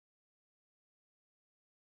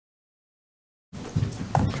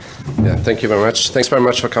Yeah, thank you very much. Thanks very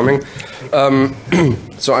much for coming.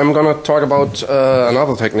 So I'm going to talk about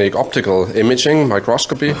another technique, optical imaging,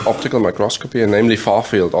 microscopy, optical microscopy, and namely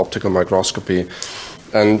far-field optical microscopy.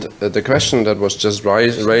 And the question that was just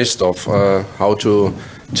raised of how to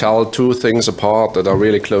tell two things apart that are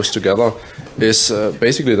really close together is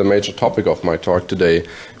basically the major topic of my talk today.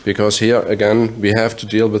 Because here, again, we have to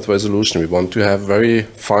deal with resolution. We want to have very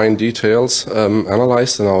fine details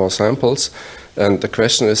analyzed in our samples. And the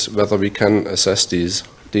question is whether we can assess these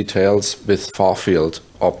details with far-field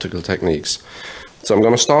optical techniques. So I'm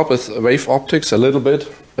going to start with wave optics a little bit.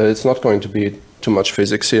 It's not going to be too much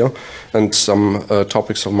physics here, and some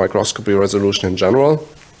topics of microscopy resolution in general.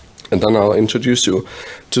 And then I'll introduce you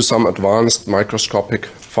to some advanced microscopic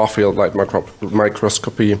far-field light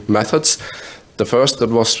microscopy methods. The first that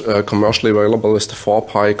was commercially available is the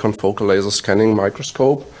 4-pi confocal laser scanning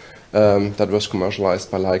microscope that was commercialized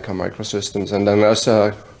by Leica Microsystems. And then there's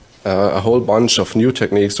a whole bunch of new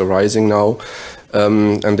techniques arising now,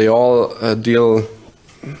 and they all deal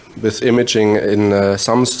with imaging in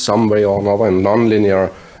some way or another in non-linear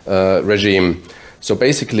regime. So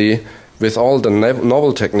basically, with all the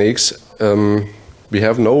novel techniques, we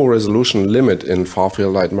have no resolution limit in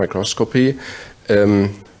far-field light microscopy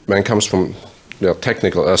when it comes from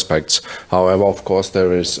technical aspects. However, of course,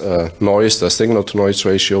 there is noise, the signal-to-noise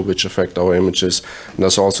ratio, which affect our images, and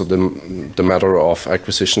there's also the matter of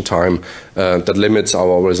acquisition time that limits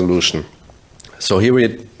our resolution. So here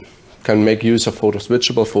we can make use of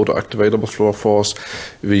photo-switchable, photo-activatable fluorophores.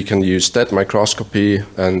 We can use that microscopy,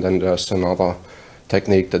 and then there's another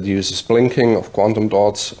technique that uses blinking of quantum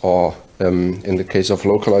dots, or in the case of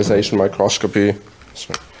localization microscopy,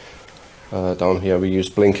 down here we use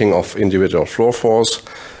blinking of individual fluorophores.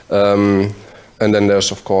 And then there's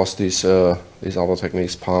of course these other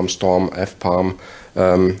techniques, palm, storm, f-palm,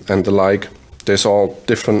 and the like. There's all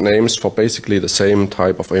different names for basically the same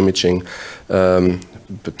type of imaging,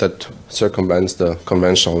 but that circumvents the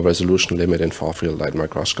conventional resolution limit in far-field light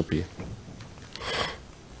microscopy.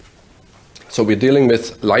 So we're dealing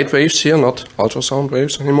with light waves here, not ultrasound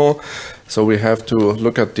waves anymore. So we have to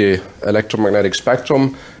look at the electromagnetic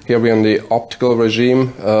spectrum. Here we're in the optical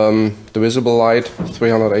regime. The visible light,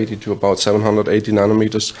 380 to about 780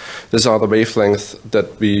 nanometers. These are the wavelengths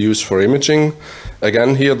that we use for imaging.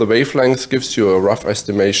 Again, here the wavelength gives you a rough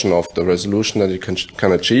estimation of the resolution that you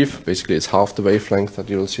can achieve. Basically, it's half the wavelength that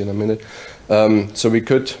you will see in a minute. So we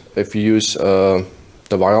could, if we use the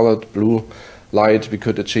violet, blue light, we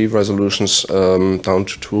could achieve resolutions down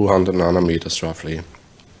to 200 nanometers roughly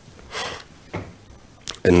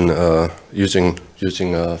in using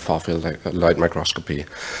far-field light microscopy.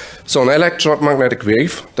 So an electromagnetic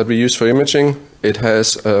wave that we use for imaging, it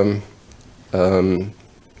has an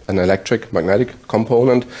electric magnetic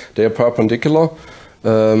component. They are perpendicular,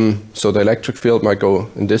 so the electric field might go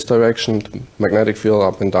in this direction, the magnetic field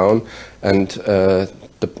up and down, and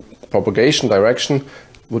the propagation direction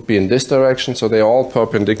would be in this direction, so they're all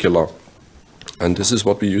perpendicular. And this is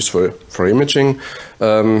what we use for imaging.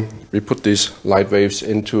 We put these light waves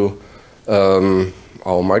into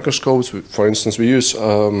our microscopes. For instance, we use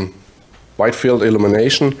wide field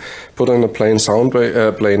illumination, put in a plain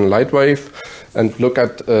plain light wave, and look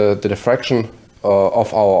at the diffraction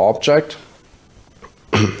of our object.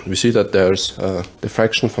 We see that there's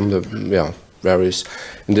diffraction from the various.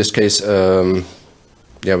 In this case,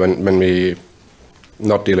 when we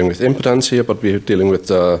not dealing with impedance here, but we're dealing with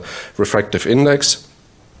the refractive index.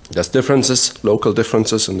 There's differences, local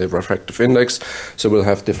differences in the refractive index, so we'll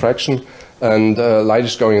have diffraction, and light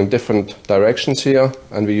is going in different directions here,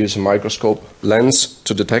 and we use a microscope lens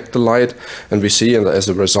to detect the light, and we see, and as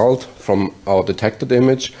a result from our detected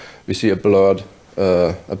image, we see a blurred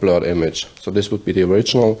image. So this would be the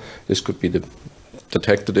original, this could be the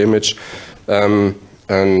detected image, and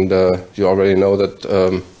you already know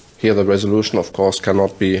that here the resolution, of course,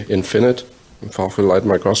 cannot be infinite in far-field light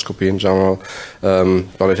microscopy in general,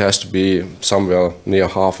 but it has to be somewhere near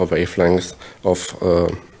half a wavelength of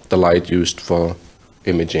the light used for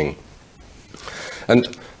imaging. And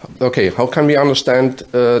okay, how can we understand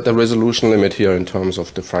the resolution limit here in terms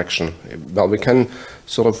of diffraction? Well, we can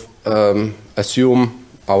sort of assume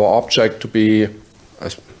our object to be,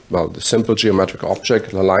 the simple geometric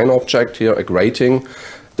object, a line object here, a grating,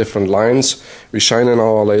 different lines. We shine in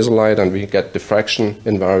our laser light and we get diffraction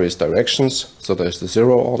in various directions. So there's the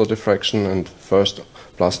zero order diffraction and first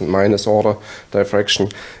plus and minus order diffraction.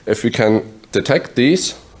 If we can detect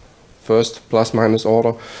these, first plus minus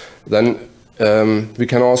order, then we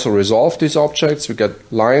can also resolve these objects. We get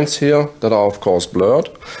lines here that are of course blurred,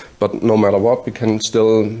 but no matter what, we can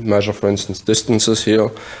still measure, for instance, distances here.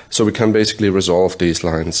 So we can basically resolve these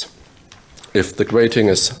lines. If the grating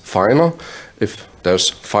is finer, if there's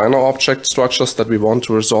finer object structures that we want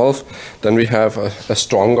to resolve, then we have a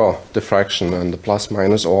stronger diffraction and the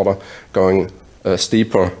plus-minus order going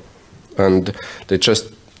steeper. And they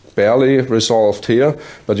just barely resolved here,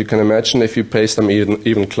 but you can imagine if you place them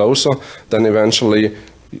even closer, then eventually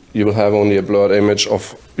you will have only a blurred image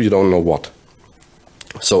of you don't know what.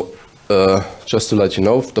 So just to let you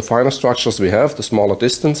know, the finer structures we have, the smaller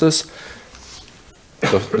distances,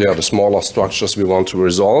 the smaller structures we want to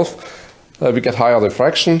resolve, we get higher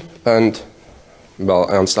diffraction. And well,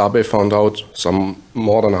 Ernst Abbe found out some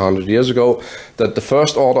more than 100 years ago that the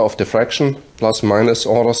first order of diffraction, plus minus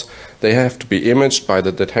orders, they have to be imaged by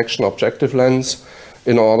the detection objective lens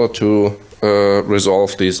in order to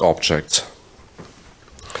resolve these objects.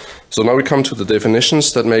 So now we come to the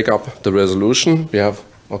definitions that make up the resolution. We have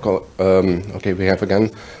we have again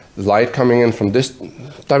light coming in from this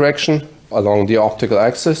direction along the optical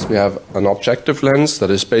axis. We have an objective lens that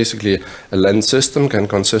is basically a lens system, can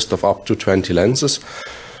consist of up to 20 lenses.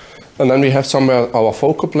 And then we have somewhere our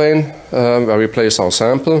focal plane where we place our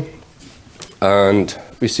sample. And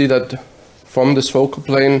we see that from this focal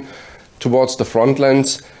plane towards the front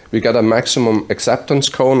lens, we get a maximum acceptance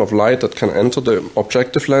cone of light that can enter the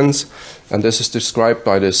objective lens. And this is described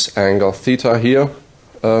by this angle theta here.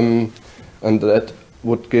 And that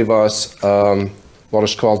would give us what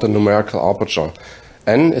is called the numerical aperture.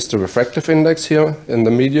 N is the refractive index here in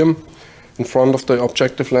the medium in front of the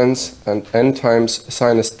objective lens, and n times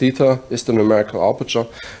sinus theta is the numerical aperture,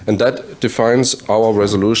 and that defines our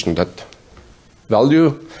resolution. That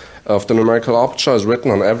value of the numerical aperture is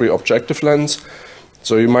written on every objective lens.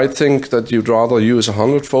 So you might think that you'd rather use a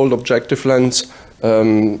 100-fold objective lens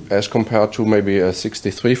as compared to maybe a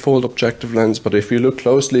 63-fold objective lens, but if you look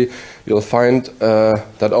closely, you'll find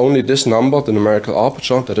that only this number, the numerical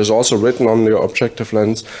aperture, that is also written on your objective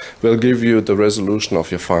lens, will give you the resolution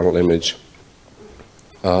of your final image.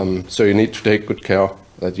 So you need to take good care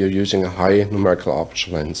that you're using a high numerical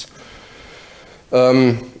aperture lens.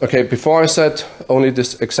 Okay, before I said only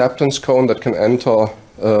this acceptance cone that can enter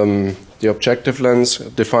the objective lens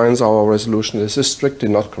defines our resolution. This is strictly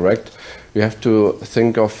not correct. We have to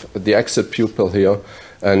think of the exit pupil here,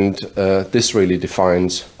 and this really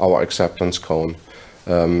defines our acceptance cone.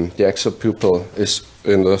 The exit pupil is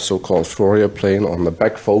in the so-called Fourier plane, on the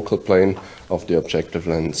back focal plane of the objective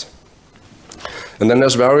lens. And then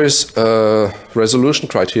there's various resolution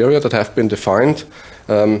criteria that have been defined.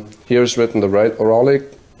 Here is written the Rayleigh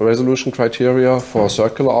resolution criteria for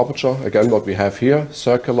circular aperture. Again, what we have here,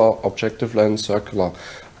 circular objective lens, circular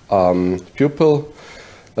pupil.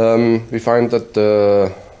 We find that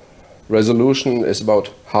the resolution is about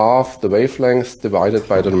half the wavelength divided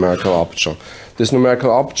by the numerical aperture. This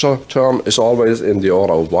numerical aperture term is always in the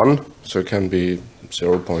order of 1, so it can be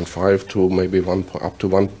 0.5 to maybe up to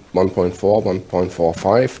 1.4,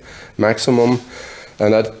 1.45 maximum.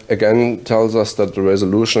 And that again tells us that the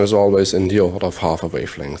resolution is always in the order of half a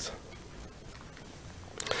wavelength.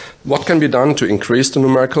 What can be done to increase the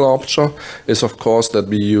numerical aperture is, of course, that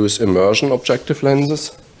we use immersion objective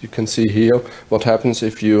lenses. You can see here what happens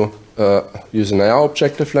if you use an air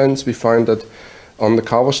objective lens. We find that on the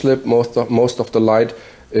cover slip, most of the light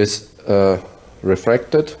is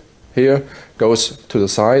refracted here, goes to the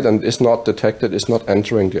side and is not detected, is not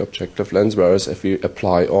entering the objective lens, whereas if we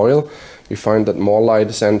apply oil, we find that more light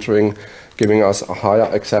is entering, giving us a higher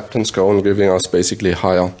acceptance cone, giving us basically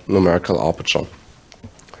higher numerical aperture.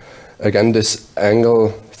 Again, this angle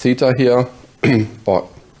theta here, or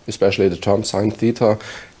especially the term sine theta,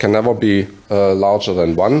 can never be larger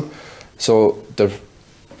than 1. So the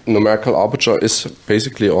numerical aperture is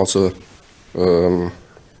basically also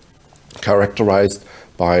characterized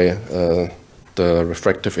by the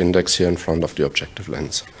refractive index here in front of the objective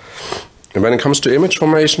lens. And when it comes to image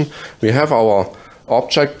formation, we have our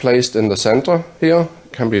object placed in the center here.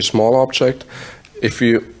 It can be a small object. If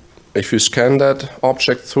you scan that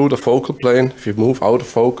object through the focal plane, if you move out of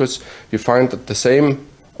focus, you find that the same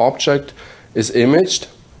object is imaged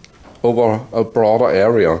over a broader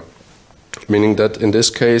area, meaning that in this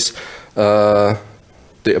case the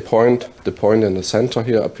point in the center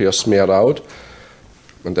here appears smeared out,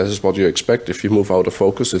 and this is what you expect. If you move out of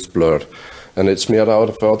focus, it's blurred, and it's smeared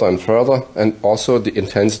out further and further, and also the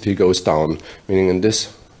intensity goes down, meaning in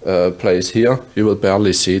this place here you will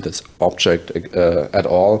barely see this object at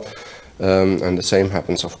all, and the same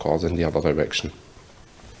happens of course in the other direction.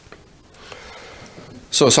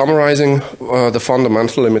 So summarizing the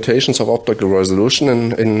fundamental limitations of optical resolution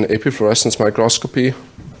in epifluorescence microscopy,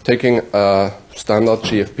 taking a standard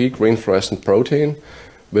GFP, green fluorescent protein,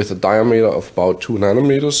 with a diameter of about 2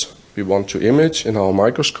 nanometers, we want to image in our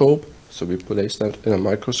microscope So we place that in a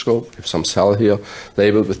microscope. We have some cell here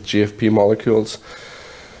labeled with GFP molecules.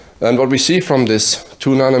 And what we see from this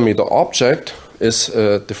 2 nanometer object is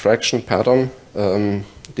a diffraction pattern, the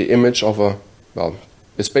image of a, well,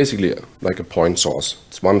 it's basically like a point source.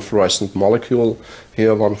 It's one fluorescent molecule,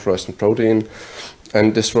 here one fluorescent protein,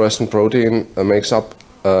 and this fluorescent protein makes up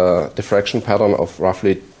a diffraction pattern of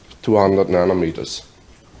roughly 200 nanometers.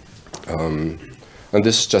 And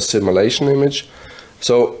this is just simulation image.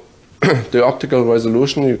 So the optical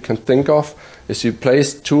resolution you can think of is you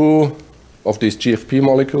place 2 of these GFP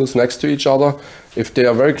molecules next to each other. If they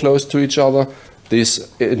are very close to each other, these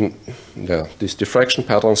diffraction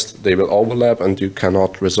patterns, they will overlap and you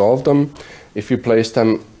cannot resolve them. If you place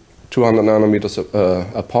them 200 nanometers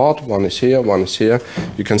apart, one is here, one is here,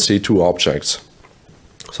 you can see 2 objects.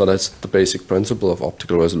 So that's the basic principle of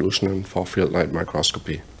optical resolution in far-field light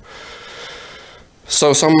microscopy.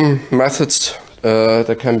 So some methods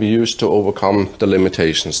that can be used to overcome the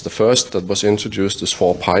limitations. The first that was introduced is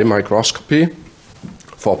 4-pi microscopy.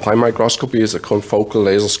 4-pi microscopy is a confocal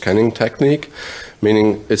laser scanning technique,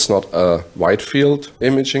 meaning it's not a wide field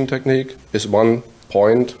imaging technique. It's one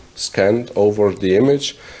point scanned over the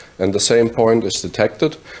image and the same point is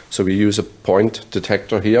detected. So we use a point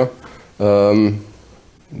detector here. In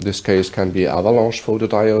this case can be avalanche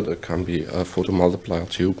photodiode, it can be a photomultiplier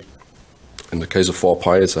tube. In the case of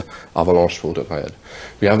 4-pi, it's an avalanche photodiode.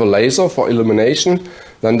 We have a laser for illumination.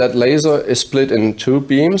 Then that laser is split in 2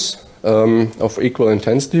 beams of equal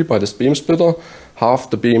intensity by this beam splitter. Half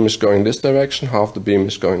the beam is going this direction, half the beam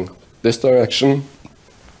is going this direction.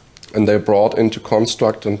 And they're brought into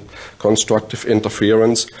constructive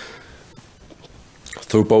interference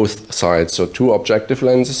through both sides. So 2 objective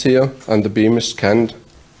lenses here, and the beam is scanned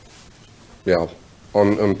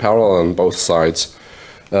on parallel on both sides.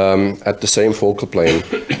 At the same focal plane.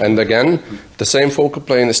 And again, the same focal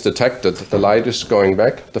plane is detected. The light is going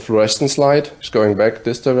back, the fluorescence light is going back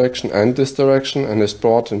this direction and is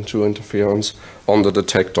brought into interference on the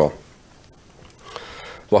detector.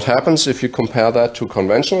 What happens if you compare that to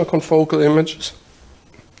conventional confocal images?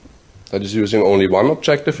 That is using only one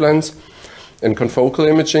objective lens. In confocal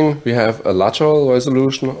imaging, we have a lateral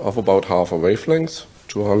resolution of about half a wavelength,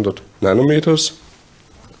 200 nanometers.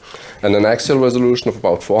 And an axial resolution of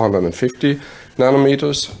about 450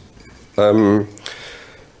 nanometers.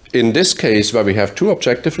 In this case, where we have 2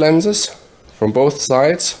 objective lenses from both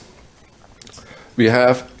sides, we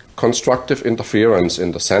have constructive interference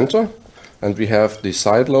in the center, and we have the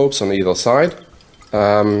side lobes on either side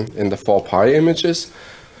in the 4-pi images.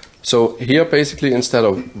 So here, basically, instead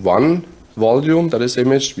of 1 volume that is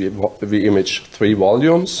imaged, we image 3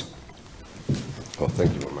 volumes. Oh,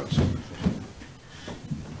 thank you very much.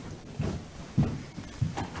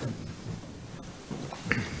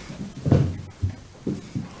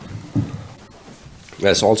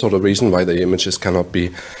 That's also the reason why the images cannot be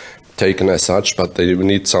taken as such, but they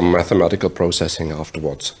need some mathematical processing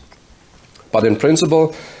afterwards. But in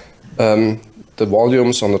principle, the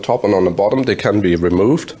volumes on the top and on the bottom, they can be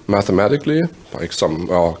removed mathematically, by some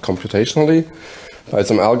computationally, by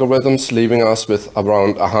some algorithms, leaving us with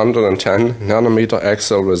around 110 nanometer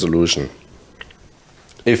axial resolution,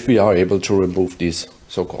 if we are able to remove these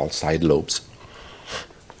so-called side lobes.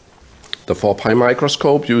 The 4-pi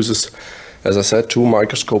microscope uses, as I said, 2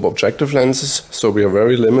 microscope objective lenses, so we are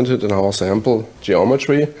very limited in our sample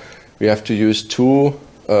geometry. We have to use 2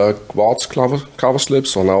 quartz cover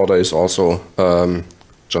slips, or nowadays also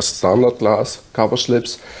just standard glass cover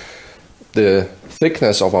slips. The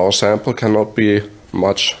thickness of our sample cannot be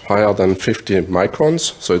much higher than 50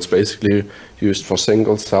 microns, so it's basically used for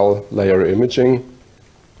single cell layer imaging.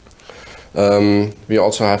 We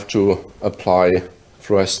also have to apply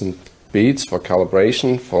fluorescent beads for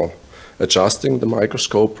calibration, for adjusting the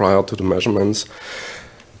microscope prior to the measurements.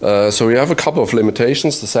 So we have a couple of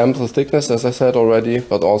limitations. The sample thickness, as I said already,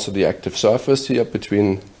 but also the active surface here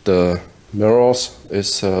between the mirrors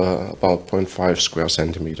is about 0.5 square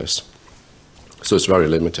centimeters. So it's very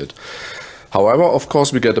limited. However, of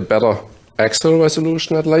course, we get a better axial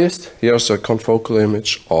resolution at least. Here's a confocal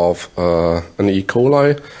image of an E.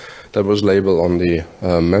 coli that was labeled on the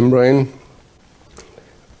membrane.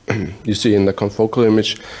 You see in the confocal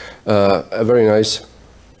image a very nice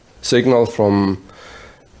signal from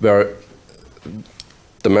where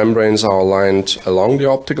the membranes are aligned along the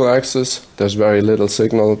optical axis. There's very little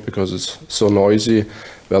signal because it's so noisy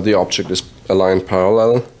where the object is aligned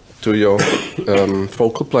parallel to your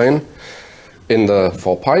focal plane. In the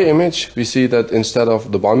 4-pi image, we see that instead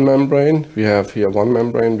of the one membrane, we have here one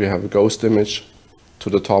membrane, we have a ghost image to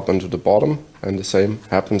the top and to the bottom, and the same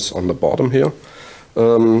happens on the bottom here.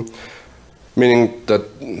 Meaning that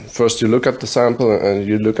first you look at the sample and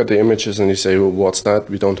you look at the images and you say, well, what's that?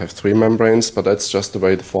 We don't have 3 membranes, but that's just the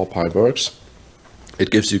way the 4pi works. It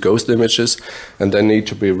gives you ghost images and they need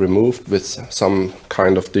to be removed with some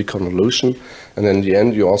kind of deconvolution. And in the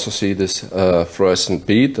end, you also see this fluorescent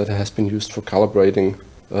bead that has been used for calibrating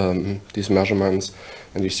these measurements.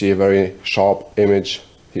 And you see a very sharp image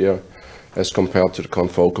here as compared to the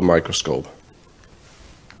confocal microscope.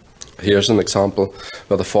 Here's an example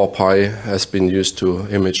where the 4pi has been used to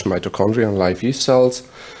image mitochondria and live yeast cells.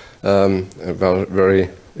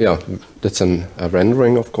 That's a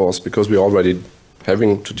rendering, of course, because we're already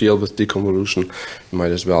having to deal with deconvolution. You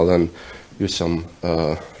might as well then use some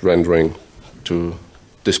rendering to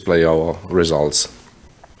display our results.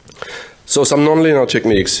 So some nonlinear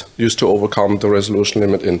techniques used to overcome the resolution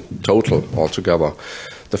limit in total altogether.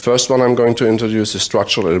 The first one I'm going to introduce is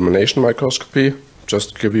structural elimination microscopy.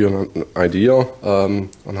 Just to give you an idea on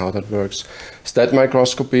how that works. Stat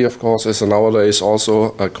microscopy, of course, is nowadays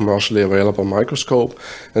also a commercially available microscope.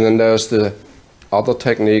 And then there's the other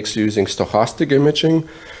techniques using stochastic imaging,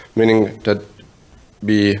 meaning that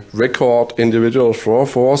we record individual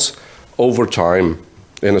fluorophores over time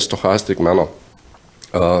in a stochastic manner.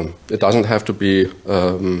 It doesn't have to be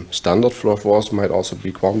standard fluorophores, it might also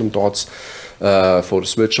be quantum dots,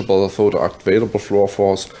 photo-switchable, photo-activatable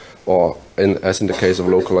fluorophores, or as in the case of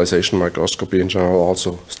localization microscopy in general,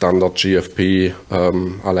 also standard GFP,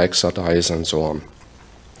 Alexa dyes, and so on.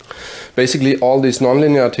 Basically, all these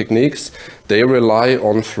nonlinear techniques, they rely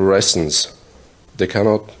on fluorescence. They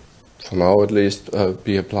cannot, for now at least,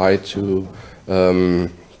 be applied to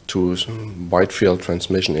wide field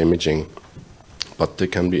transmission imaging, but they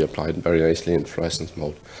can be applied very nicely in fluorescence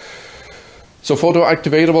mode. So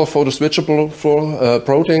photoactivatable, photoswitchable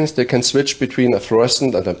proteins, they can switch between a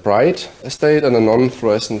fluorescent and a bright state and a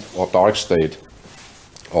non-fluorescent or dark state.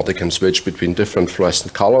 Or they can switch between different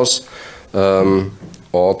fluorescent colors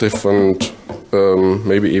or different,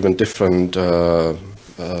 maybe even different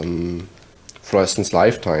fluorescence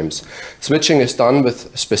lifetimes. Switching is done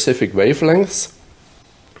with specific wavelengths,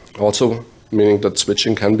 also meaning that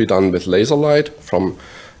switching can be done with laser light from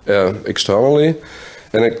externally,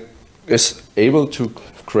 and it is able to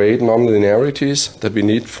create nonlinearities that we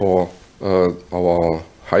need for our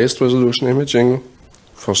highest resolution imaging,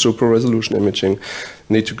 for super resolution imaging,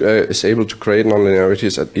 is able to create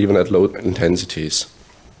nonlinearities even at low intensities.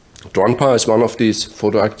 DRONPA is one of these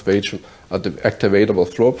photoactivatable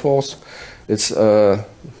fluorophores. It's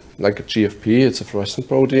like a GFP, it's a fluorescent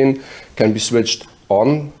protein, can be switched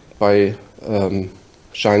on by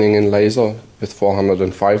shining in laser with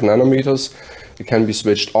 405 nanometers. It can be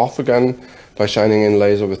switched off again by shining in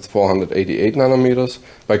laser with 488 nanometers,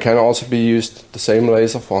 but it can also be used, the same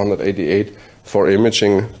laser, 488, for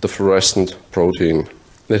imaging the fluorescent protein.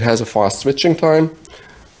 It has a fast switching time,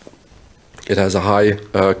 it has a high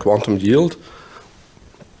quantum yield,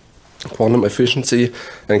 quantum efficiency,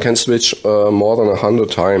 and can switch more than 100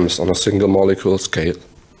 times on a single molecule scale.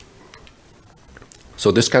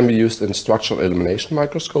 So this can be used in structural elimination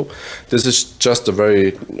microscope. This is just a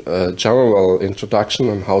very general introduction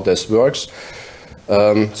on how this works.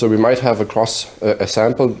 So we might have a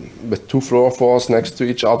sample with 2 fluorophores next to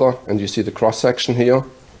each other, and you see the cross section here.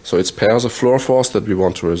 So it's pairs of fluorophores that we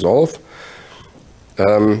want to resolve.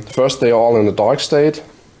 First, they are all in the dark state,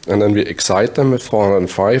 and then we excite them with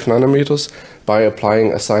 405 nanometers by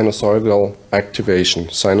applying a sinusoidal activation.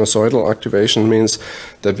 Sinusoidal activation means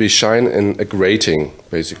that we shine in a grating,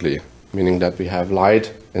 basically, meaning that we have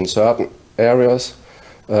light in certain areas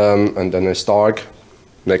and then it's dark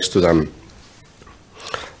next to them.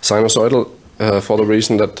 Sinusoidal for the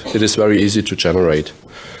reason that it is very easy to generate.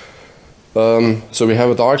 So we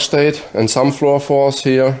have a dark state, and some fluorophores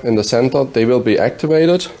here in the center, they will be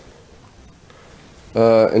activated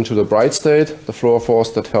into the bright state. The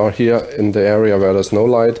fluorophores that are here in the area where there's no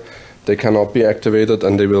light, they cannot be activated,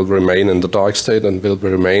 and they will remain in the dark state and will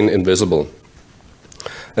remain invisible.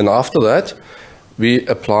 And after that, we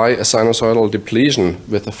apply a sinusoidal depletion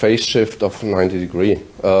with a phase shift of 90 degrees.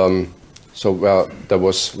 So where there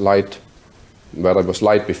was light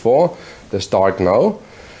before, there's dark now,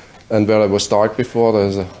 and where there was dark before,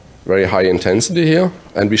 there's a very high intensity here,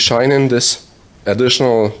 and we shine in this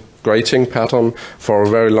additional grating pattern for a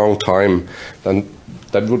very long time. And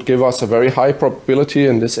that would give us a very high probability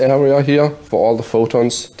in this area here for all the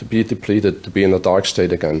photons to be depleted, to be in a dark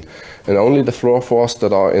state again. And only the fluorophores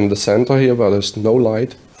that are in the center here, where there's no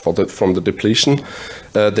light from the depletion,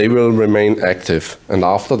 they will remain active. And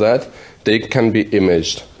after that, they can be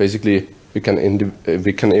imaged. Basically, we can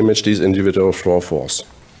image these individual fluorophores.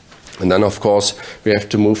 And then, of course, we have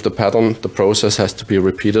to move the pattern. The process has to be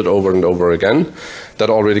repeated over and over again. That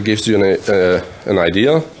already gives you an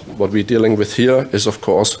idea. What we're dealing with here is, of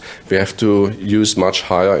course, we have to use much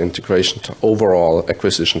higher integration overall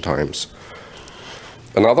acquisition times.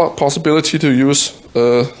 Another possibility to use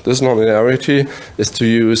this nonlinearity is to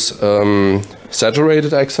use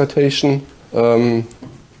saturated excitation, and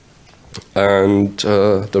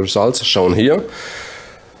the results are shown here.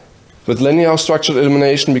 With linear structured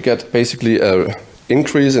illumination, we get basically an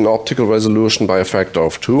increase in optical resolution by a factor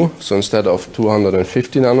of 2. So instead of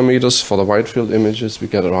 250 nanometers for the wide field images, we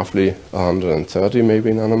get roughly 130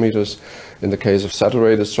 maybe nanometers. In the case of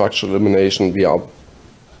saturated structured illumination, we are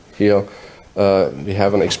here. We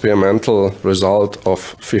have an experimental result of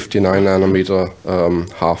 59 nanometer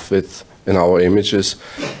half width in our images,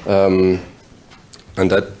 and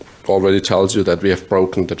that already tells you that we have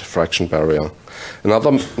broken the diffraction barrier.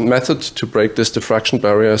 Another method to break this diffraction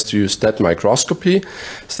barrier is to use STED microscopy.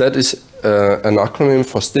 STED is an acronym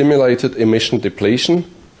for stimulated emission depletion.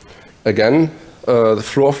 Again, the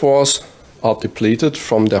fluorophores are depleted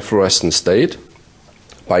from their fluorescent state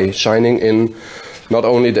by shining in not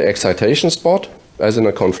only the excitation spot, as in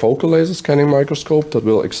a confocal laser scanning microscope that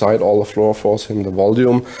will excite all the fluorophores in the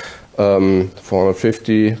volume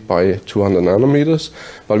 450 by 200 nanometers,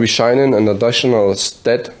 but we shine in an additional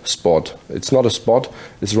STED spot. It's not a spot,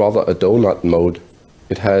 it's rather a donut mode.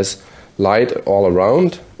 It has light all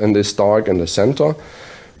around and is dark in the center.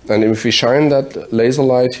 And if we shine that laser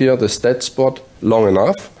light here, the STED spot, long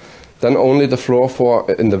enough, then only the fluorophore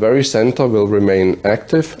in the very center will remain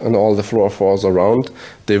active, and all the fluorophores around,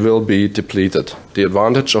 they will be depleted. The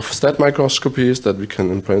advantage of STED microscopy is that we can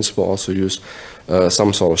in principle also use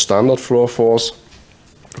some sort of standard fluorophores,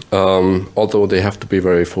 although they have to be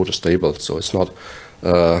very photostable, so it's not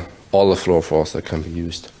all the fluorophores that can be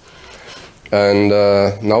used. And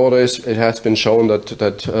nowadays it has been shown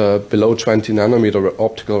that below 20 nanometer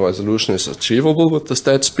optical resolution is achievable with the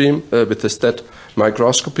STED beam, with the STED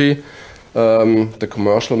microscopy. The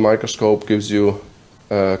commercial microscope gives you,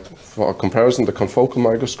 for a comparison, the confocal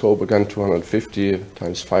microscope, again 250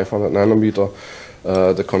 times 500 nanometer.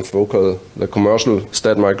 The commercial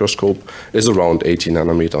STED microscope is around 80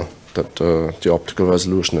 nanometer, that the optical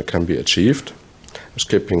resolution that can be achieved. I'm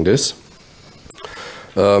skipping this.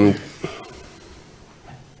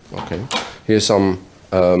 Okay, here's some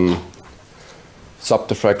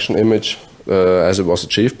subdiffraction image as it was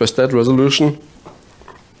achieved by STED resolution.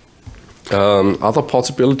 Other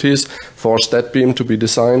possibilities for STED beam to be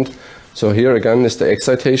designed. So here again is the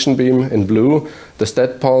excitation beam in blue. The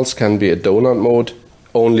STED pulse can be a donut mode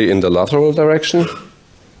only in the lateral direction.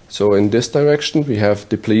 So in this direction we have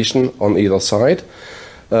depletion on either side,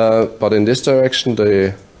 but in this direction,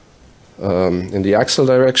 in the axial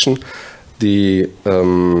direction, the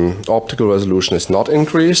optical resolution is not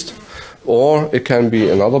increased. Or it can be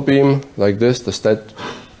another beam like this, the STED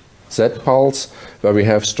Z pulse, where we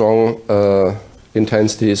have strong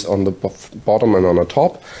intensities on the bottom and on the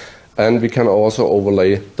top. And we can also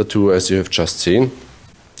overlay the two, as you have just seen.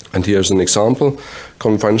 And here's an example.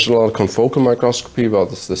 Conventional confocal microscopy, where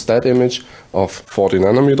this is the STED image of 40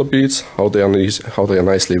 nanometer beads, how they are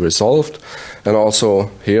nicely resolved. And also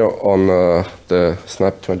here on the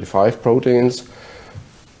SNAP25 proteins.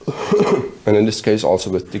 And in this case also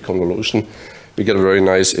with deconvolution, we get a very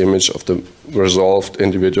nice image of the resolved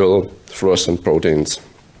individual fluorescent proteins.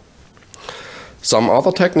 Some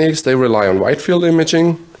other techniques, they rely on wide field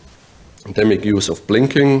imaging. They make use of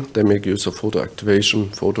blinking, they make use of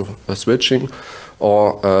photoactivation, photo switching,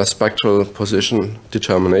 or spectral position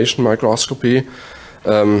determination microscopy.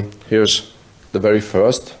 Here's the very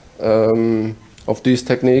first of these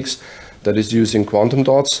techniques, that is using quantum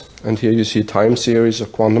dots. And here you see time series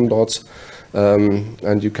of quantum dots.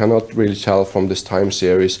 And you cannot really tell from this time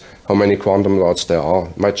series how many quantum dots there are.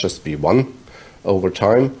 It might just be one over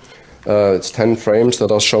time. It's 10 frames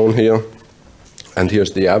that are shown here. And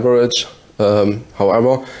here's the average.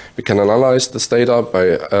 However, we can analyze this data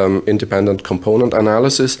by independent component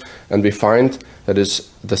analysis, and we find that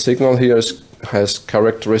the signal here has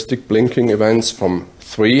characteristic blinking events from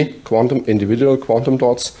 3 individual quantum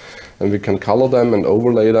dots, and we can color them and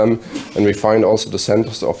overlay them, and we find also the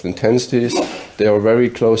centers of intensities. They are very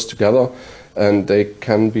close together, and they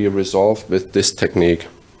can be resolved with this technique,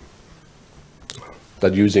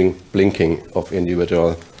 that using blinking of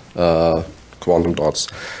individual quantum dots.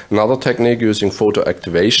 Another technique using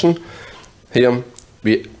photoactivation. Here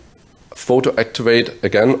we photoactivate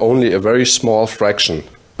again only a very small fraction,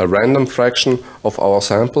 a random fraction of our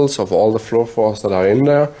samples, of all the fluorophores that are in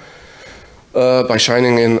there, by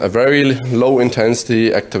shining in a very low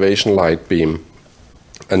intensity activation light beam.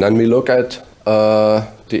 And then we look at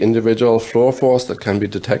the individual fluorophores that can be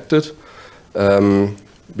detected.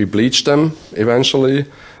 We bleach them eventually,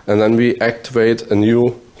 and then we activate a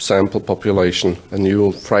new sample population, a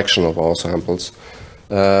new fraction of our samples.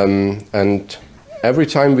 And every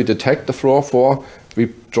time we detect the fluorophore,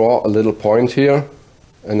 we draw a little point here,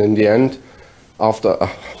 and in the end, after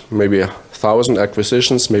maybe 1,000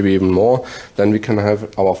 acquisitions, maybe even more, then we can have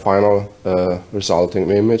our final resulting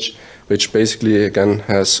image, which basically again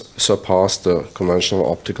has surpassed the conventional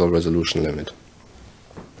optical resolution limit.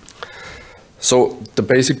 So the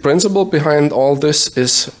basic principle behind all this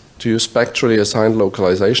is to use spectrally assigned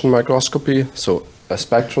localization microscopy. So a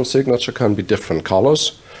spectral signature can be different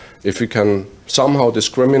colors. If we can somehow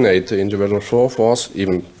discriminate the individual fluorophores,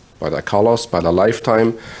 even by their colors, by their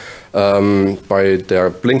lifetime, by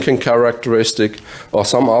their blinking characteristic, or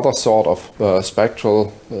some other sort of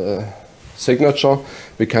spectral signature,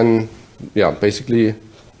 we can basically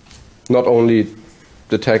not only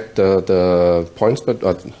detect the points, but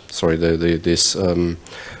this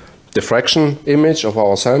diffraction image of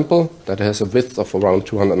our sample that has a width of around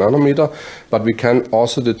 200 nanometer, but we can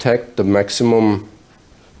also detect the maximum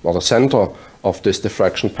or the center of this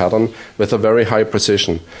diffraction pattern with a very high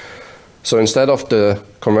precision. So instead of the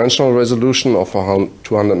conventional resolution of around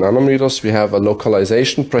 200 nanometers, we have a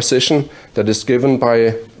localization precision that is given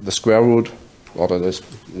by the square root, or that is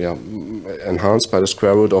enhanced by the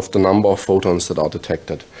square root of the number of photons that are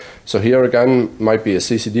detected. So here again might be a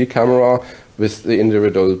CCD camera with the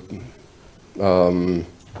individual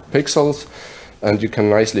pixels, and you can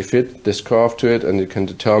nicely fit this curve to it, and you can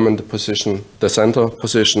determine the position, the center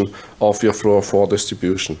position of your fluorophore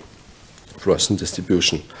distribution, fluorescent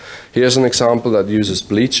distribution. Here's an example that uses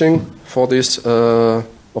bleaching for this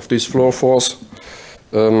of these fluorophores.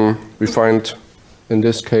 We find in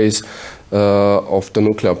this case of the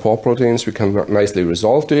nuclear pore proteins, we can nicely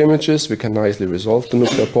resolve the images, we can nicely resolve the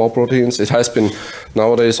nuclear pore proteins. It has been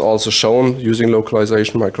nowadays also shown using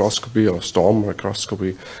localization microscopy or storm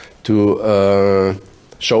microscopy to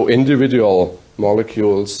show individual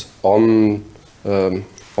molecules on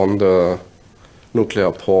the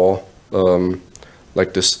nuclear pore,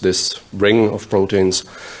 like this ring of proteins.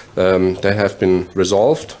 They have been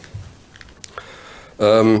resolved.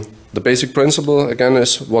 The basic principle, again,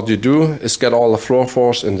 is what you do is get all the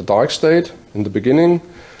fluorophores in the dark state in the beginning,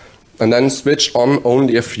 and then switch on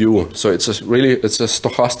only a few. So it's a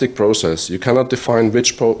stochastic process. You cannot define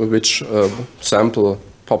which sample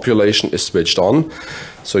population is switched on.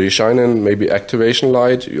 So you shine in maybe activation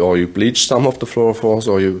light, or you bleach some of the fluorophores,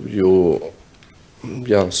 or you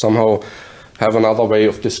somehow have another way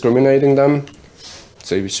of discriminating them.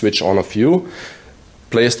 Say we switch on a few,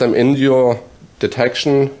 place them in your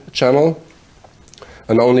detection channel,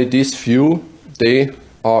 and only these few, they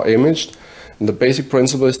are imaged. And the basic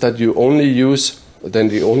principle is that you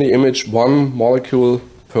only image one molecule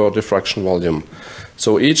per diffraction volume.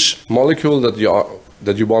 So each molecule that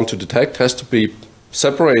you want to detect has to be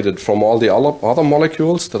separated from all the other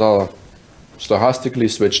molecules that are stochastically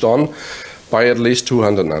switched on by at least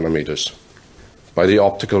 200 nanometers, by the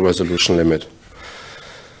optical resolution limit.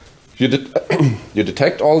 You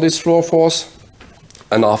detect all these fluorophores,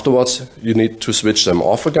 and afterwards you need to switch them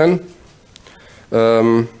off again,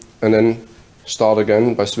 and then start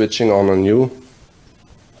again by switching on a new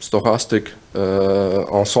stochastic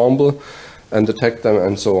ensemble and detect them,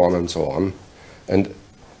 and so on and so on. And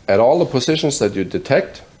at all the positions that you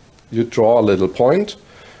detect, you draw a little point,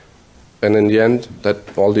 and in the end,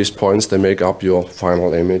 all these points, they make up your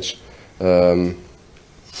final image.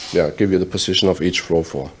 Give you the position of each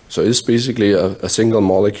fluorophore. So it's basically a single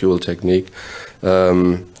molecule technique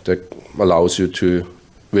that allows you to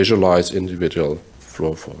visualize individual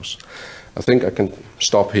fluorophores. I think I can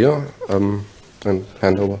stop here and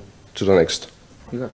hand over to the next.